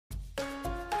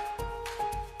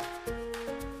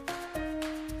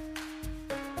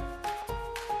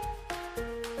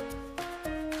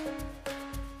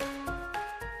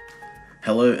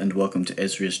Hello and welcome to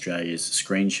Esri Australia's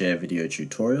screen share video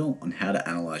tutorial on how to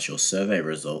analyse your survey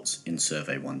results in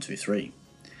Survey123.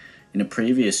 In a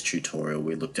previous tutorial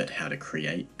we looked at how to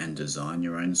create and design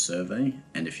your own survey,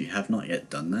 and if you have not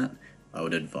yet done that, I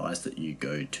would advise that you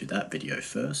go to that video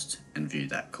first and view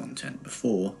that content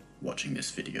before watching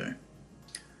this video.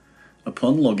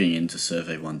 Upon logging into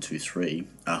Survey123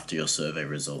 after your survey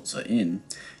results are in,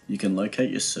 you can locate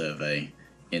your survey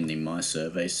in the My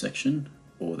Surveys section,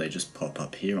 or they just pop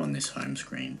up here on this home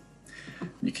screen.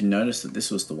 You can notice that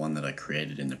this was the one that I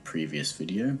created in the previous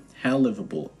video. How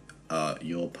livable are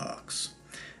your parks?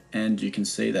 And you can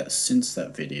see that since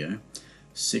that video,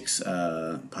 6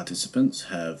 participants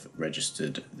have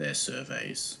registered their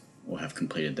surveys or have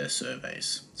completed their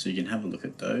surveys. So you can have a look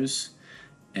at those,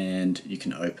 and you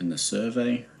can open the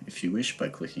survey if you wish by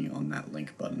clicking on that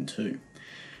link button too.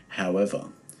 However,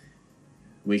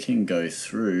 we can go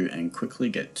through and quickly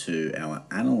get to our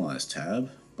Analyze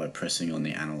tab by pressing on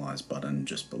the Analyze button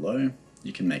just below.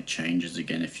 You can make changes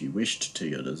again if you wished to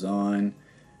your design,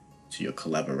 to your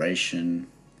collaboration,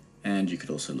 and you could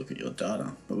also look at your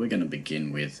data. But we're going to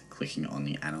begin with clicking on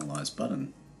the Analyze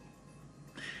button.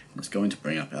 It's going to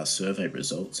bring up our survey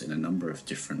results in a number of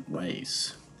different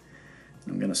ways.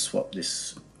 I'm going to swap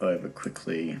this over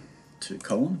quickly to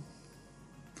column,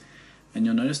 and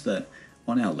you'll notice that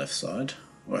on our left side,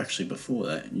 or actually before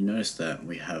that, you notice that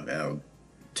we have our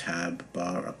tab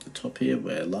bar up the top here,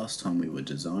 where last time we were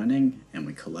designing and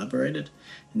we collaborated,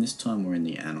 and this time we're in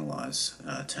the Analyze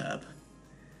tab.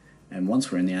 And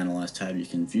once we're in the Analyze tab, you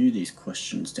can view these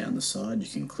questions down the side. You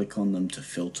can click on them to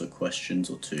filter questions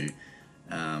or to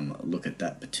look at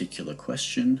that particular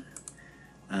question.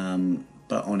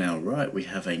 But on our right, we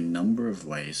have a number of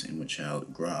ways in which our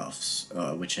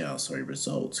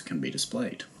results can be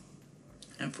displayed.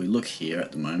 And if we look here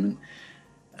at the moment,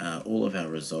 all of our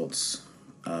results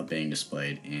are being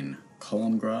displayed in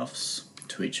column graphs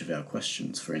to each of our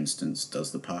questions. For instance,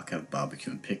 does the park have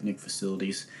barbecue and picnic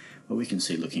facilities? Well, we can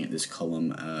see looking at this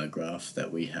column graph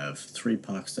that we have 3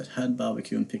 parks that had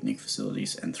barbecue and picnic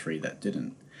facilities and 3 that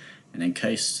didn't. And in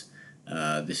case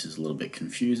this is a little bit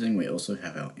confusing, we also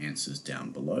have our answers down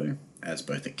below as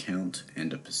both a count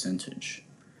and a percentage.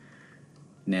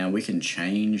 Now we can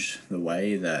change the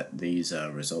way that these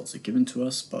results are given to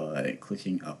us by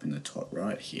clicking up in the top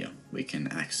right here. We can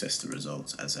access the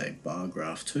results as a bar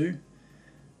graph too,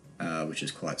 which is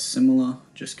quite similar,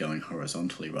 just going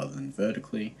horizontally rather than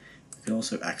vertically. We can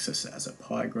also access it as a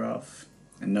pie graph,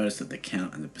 and notice that the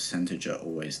count and the percentage are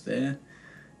always there.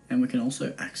 And we can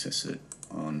also access it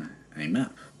on a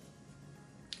map,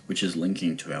 which is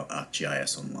linking to our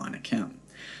ArcGIS Online account.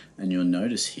 And you'll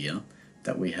notice here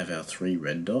that we have our 3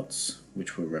 red dots,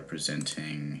 which were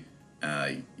representing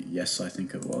yes, I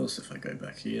think it was, if I go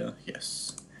back here,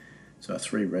 yes. So our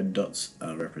 3 red dots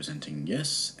are representing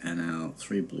yes, and our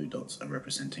 3 blue dots are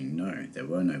representing no. There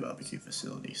were no barbecue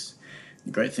facilities.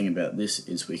 The great thing about this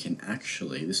is we can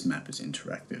actually, this map is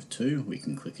interactive too, we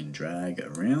can click and drag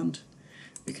around.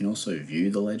 We can also view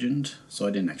the legend, so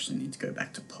I didn't actually need to go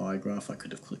back to pie graph. I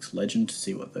could have clicked legend to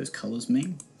see what those colors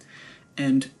mean.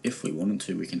 And if we wanted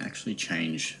to, we can actually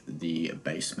change the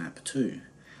base map too.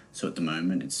 So at the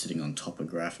moment it's sitting on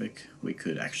topographic. We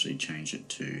could actually change it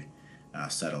to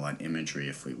satellite imagery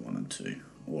if we wanted to,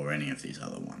 or any of these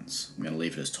other ones. I'm going to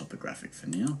leave it as topographic for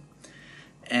now.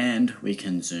 And we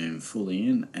can zoom fully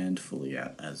in and fully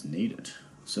out as needed.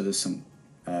 So there's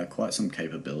quite some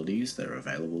capabilities that are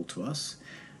available to us,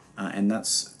 and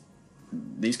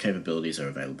these capabilities are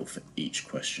available for each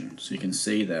question. So you can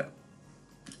see that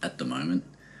at the moment,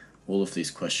 all of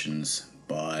these questions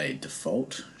by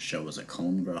default show as a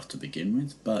column graph to begin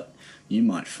with, but you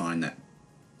might find that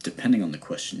depending on the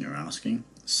question you're asking,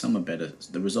 some are better,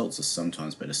 the results are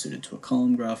sometimes better suited to a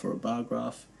column graph or a bar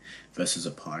graph versus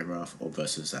a pie graph, or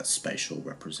versus that spatial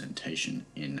representation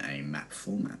in a map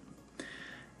format.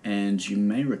 And you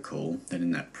may recall that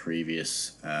in that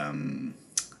previous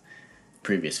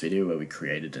video where we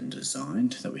created and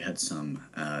designed, that we had some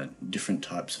different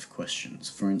types of questions.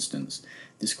 For instance,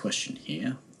 this question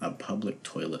here, are public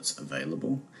toilets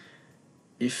available?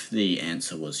 If the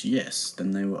answer was yes,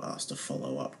 then they were asked a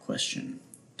follow-up question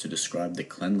to describe the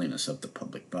cleanliness of the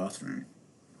public bathroom.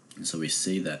 And so we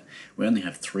see that we only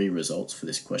have 3 results for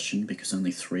this question because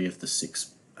only 3 of the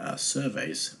 6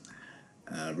 surveys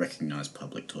recognise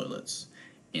public toilets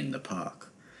in the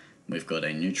park. We've got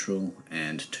a neutral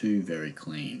and 2 very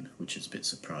clean, which is a bit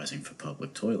surprising for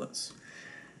public toilets.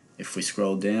 If we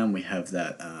scroll down, we have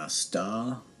that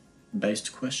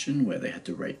star-based question where they had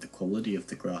to rate the quality of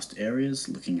the grassed areas,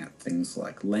 looking at things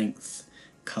like length,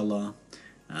 colour,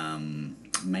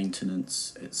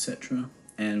 maintenance, etc.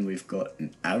 and we've got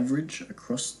an average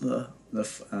across the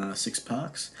 6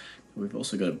 parks. We've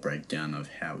also got a breakdown of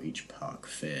how each park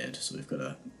fared. So we've got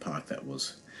a park that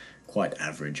was quite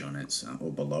average on its,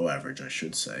 or below average I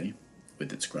should say,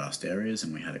 with its grassed areas,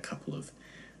 and we had a couple of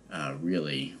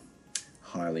really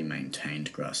highly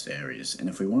maintained grassed areas. And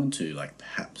if we wanted to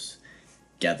perhaps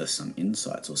gather some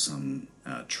insights or some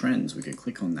trends, we could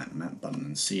click on that map button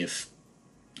and see if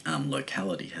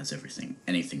locality has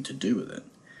anything to do with it.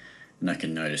 And I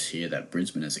can notice here that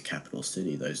Brisbane is a capital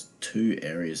city. Those 2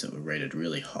 areas that were rated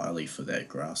really highly for their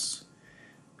grass,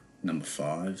 number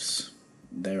 5s,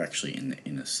 they're actually in the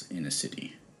inner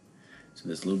city. So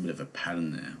there's a little bit of a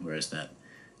pattern there, whereas that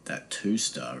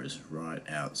 2-star is right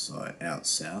out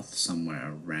south,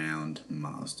 somewhere around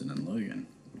Marsden and Logan,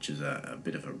 which is a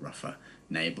bit of a rougher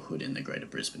neighbourhood in the Greater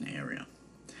Brisbane area.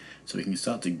 So we can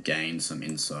start to gain some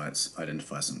insights,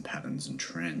 identify some patterns and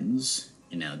trends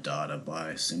in our data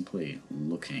by simply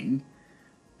looking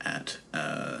at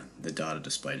the data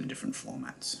displayed in different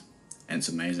formats. And it's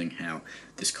amazing how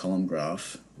this column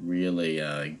graph really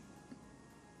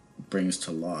comes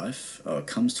to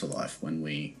life when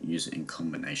we use it in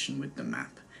combination with the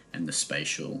map and the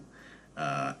spatial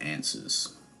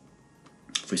answers.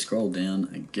 If we scroll down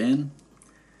again,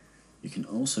 you can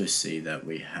also see that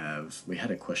we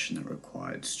had a question that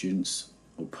required students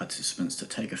or participants to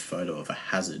take a photo of a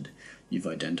hazard you've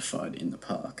identified in the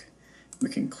park. We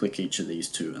can click each of these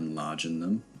to enlargen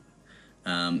them,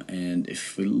 and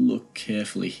if we look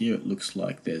carefully here, it looks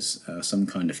like there's some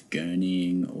kind of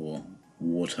gurneying or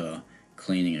water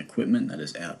cleaning equipment that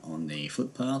is out on the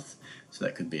footpath. So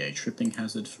that could be a tripping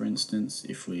hazard, for instance.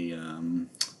 If we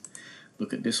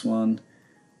look at this one,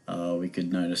 we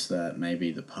could notice that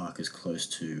maybe the park is close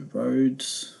to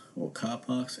roads or car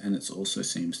parks, and it also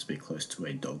seems to be close to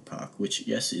a dog park, which,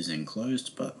 yes, is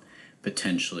enclosed, but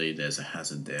potentially there's a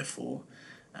hazard there for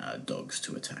dogs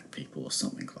to attack people or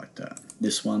something like that.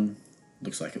 This one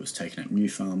looks like it was taken at New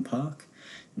Farm Park,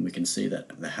 and we can see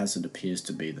that the hazard appears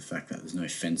to be the fact that there's no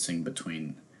fencing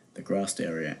between the grassed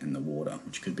area and the water,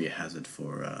 which could be a hazard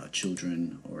for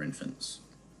children or infants.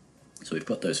 So we've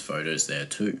got those photos there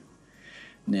too.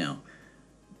 Now,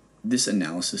 this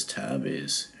analysis tab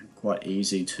is quite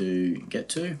easy to get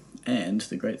to, and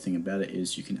the great thing about it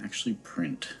is you can actually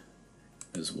print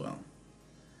as well.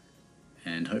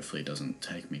 And hopefully it doesn't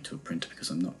take me to a printer because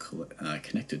I'm not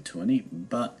connected to any,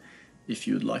 but if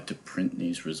you would like to print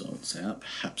these results out,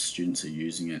 perhaps students are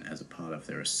using it as a part of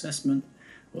their assessment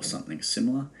or something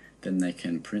similar, then they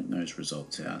can print those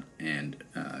results out and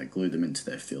glue them into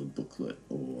their field booklet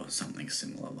or something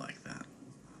similar like that.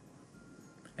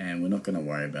 And we're not going to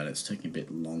worry about it. It's taking a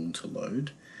bit long to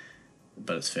load,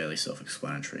 but it's fairly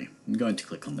self-explanatory. I'm going to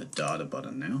click on the data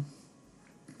button now,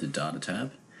 the data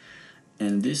tab,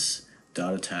 and this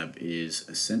data tab is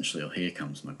essentially, here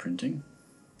comes my printing.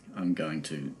 I'm going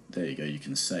to, there you go, you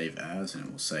can save as, and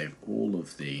it will save all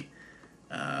of the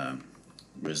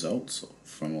results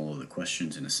from all of the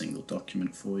questions in a single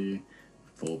document for you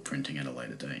for printing at a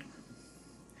later date.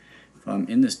 If I'm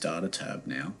in this data tab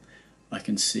now, I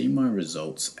can see my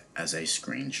results as a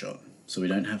screenshot. So we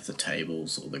don't have the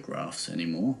tables or the graphs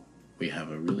anymore. We have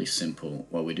a really simple,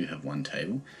 well, we do have one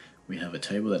table. We have a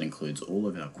table that includes all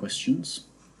of our questions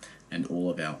and all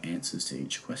of our answers to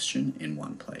each question in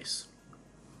one place.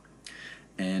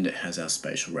 And it has our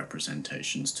spatial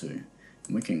representations too.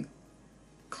 And we can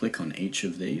click on each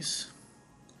of these,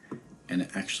 and it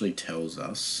actually tells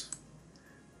us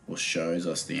or shows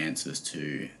us the answers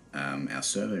to our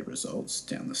survey results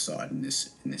down the side in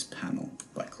this panel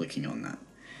by clicking on that.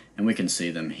 And we can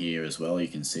see them here as well. You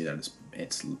can see that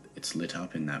it's lit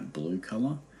up in that blue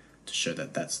color to show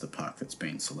that that's the park that's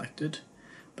been selected.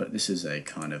 But this is a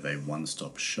kind of a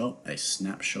one-stop shop, a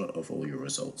snapshot of all your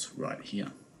results right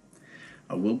here.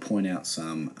 I will point out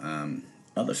some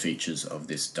other features of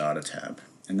this data tab,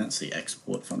 and that's the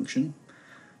export function.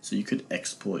 So you could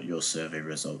export your survey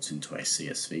results into a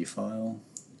CSV file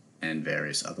and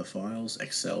various other files,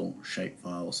 Excel,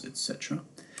 shapefiles, etc.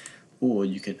 Or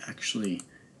you could actually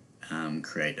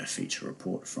create a feature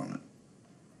report from it.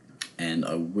 And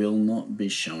I will not be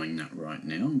showing that right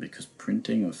now because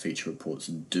printing of feature reports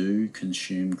do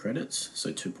consume credits,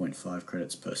 so 2.5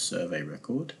 credits per survey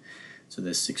record. So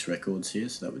there's 6 records here,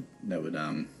 so that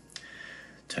would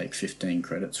take 15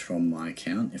 credits from my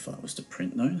account if I was to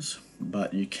print those.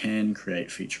 But you can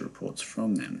create feature reports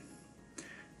from them,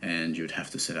 and you would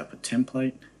have to set up a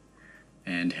template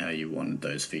and how you wanted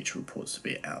those feature reports to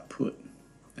be output,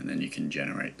 and then you can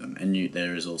generate them. And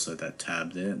there is also that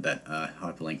tab there, that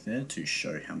hyperlink there, to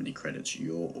show how many credits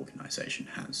your organization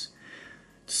has,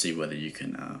 to see whether you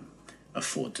can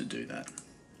afford to do that.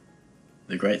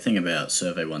 The great thing about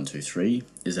Survey123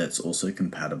 is that it's also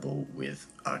compatible with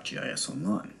ArcGIS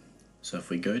Online. So if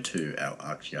we go to our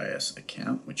ArcGIS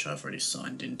account, which I've already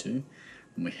signed into,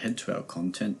 and we head to our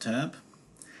Content tab,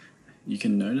 you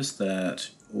can notice that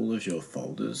all of your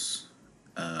folders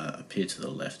appear to the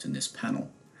left in this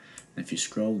panel. And if you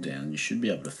scroll down, you should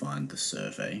be able to find the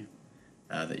survey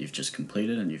that you've just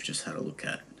completed and you've just had a look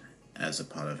at as a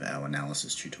part of our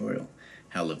analysis tutorial.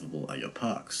 How livable are your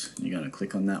parks? You're going to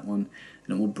click on that one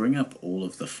and it will bring up all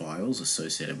of the files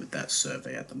associated with that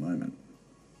survey at the moment.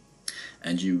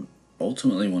 And you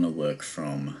ultimately want to work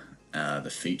from the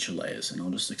feature layers, and I'll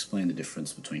just explain the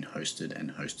difference between hosted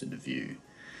and hosted view.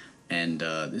 And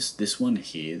this one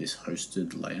here, this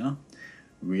hosted layer,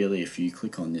 really if you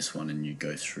click on this one and you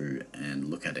go through and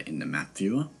look at it in the map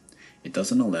viewer, it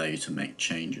doesn't allow you to make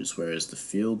changes, whereas the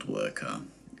field worker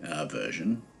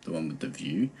version, the one with the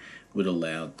view, would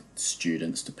allow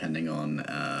students, depending on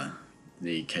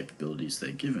the capabilities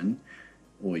they're given,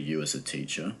 or you as a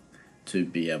teacher, to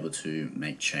be able to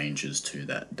make changes to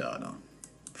that data.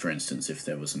 For instance, if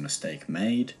there was a mistake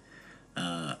made,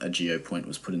 a geopoint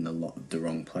was put in the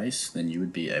wrong place, then you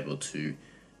would be able to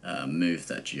move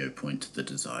that geopoint to the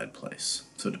desired place.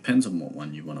 So it depends on what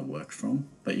one you want to work from,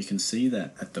 but you can see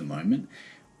that at the moment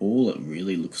all it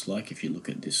really looks like, if you look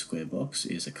at this square box,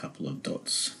 is a couple of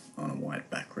dots on a white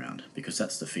background, because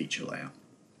that's the feature layer.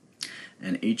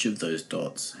 And each of those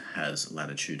dots has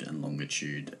latitude and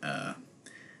longitude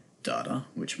data,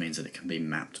 which means that it can be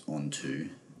mapped onto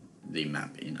the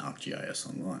map in ArcGIS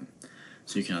Online.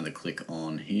 So you can either click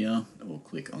on here or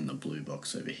click on the blue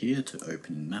box over here to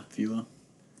open in Map Viewer,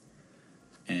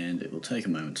 and it will take a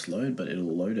moment to load, but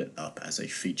it'll load it up as a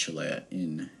feature layer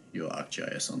in your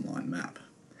ArcGIS Online map.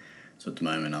 So at the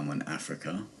moment I'm on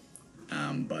Africa,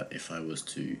 but if I was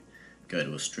to go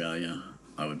to Australia,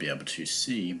 I would be able to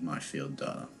see my field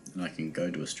data. And I can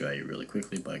go to Australia really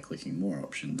quickly by clicking More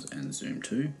Options and Zoom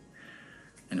to,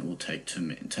 and it will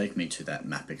take me to that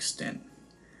map extent.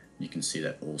 You can see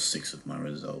that all 6 of my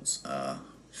results are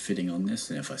fitting on this,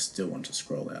 and if I still want to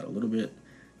scroll out a little bit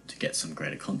to get some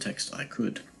greater context, I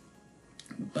could.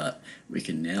 But we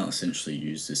can now essentially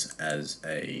use this as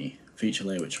a feature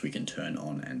layer which we can turn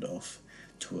on and off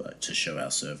to show our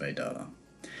survey data.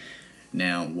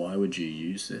 Now, why would you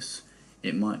use this?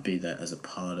 It might be that as a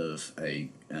part of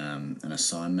an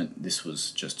assignment, this was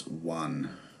just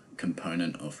one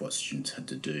component of what students had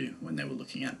to do when they were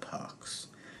looking at parks.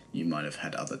 You might have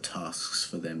had other tasks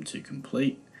for them to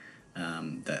complete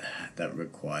that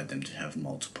required them to have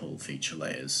multiple feature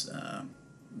layers,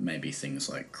 maybe things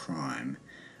like crime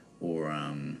or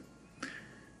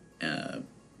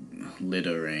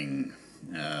littering,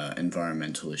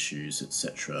 environmental issues,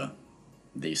 etc.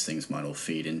 These things might all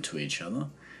feed into each other.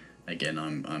 Again,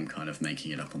 I'm kind of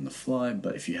making it up on the fly,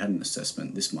 but if you had an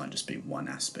assessment, this might just be one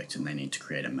aspect and they need to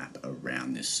create a map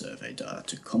around this survey data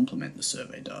to complement the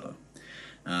survey data.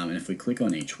 And if we click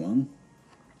on each one,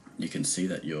 you can see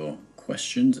that your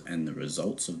questions and the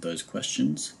results of those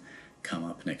questions come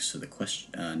up next to the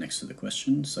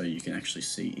question, so you can actually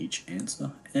see each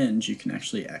answer, and you can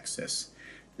actually access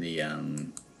the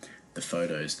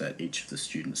photos that each of the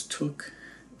students took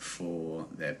for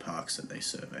their parks that they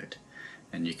surveyed.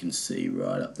 And you can see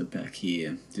right up the back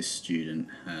here, this student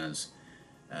has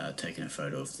taken a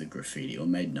photo of the graffiti, or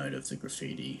made note of the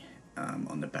graffiti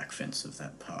on the back fence of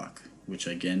that park, which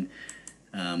again,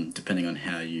 depending on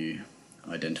how you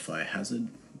identify a hazard,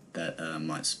 that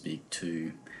might speak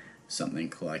to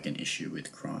something like an issue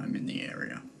with crime in the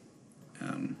area,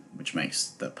 which makes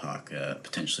the park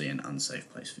potentially an unsafe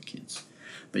place for kids.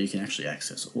 But you can actually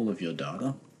access all of your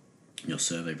data, your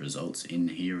survey results in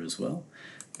here as well,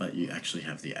 but you actually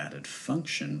have the added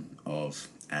function of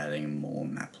adding more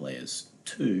map layers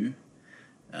to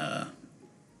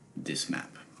this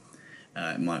map.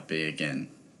 It might be,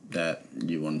 again, that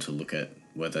you want to look at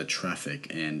whether traffic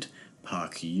and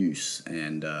park use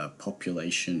and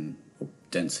population or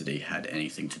density had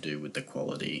anything to do with the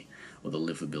quality or the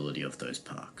livability of those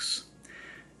parks.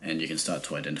 And you can start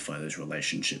to identify those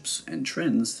relationships and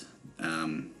trends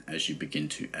as you begin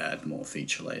to add more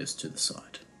feature layers to the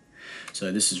site.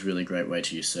 So this is a really great way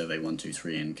to use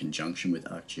Survey123 in conjunction with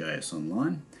ArcGIS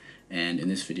Online. And in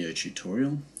this video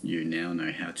tutorial, you now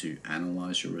know how to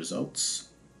analyze your results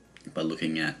by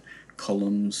looking at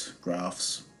columns,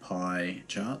 graphs, pie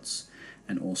charts,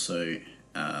 and also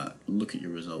look at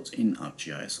your results in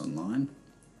ArcGIS Online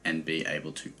and be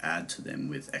able to add to them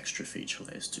with extra feature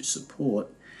layers to support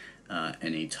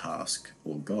any task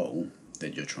or goal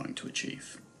that you're trying to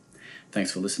achieve.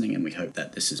 Thanks for listening, and we hope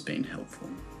that this has been helpful.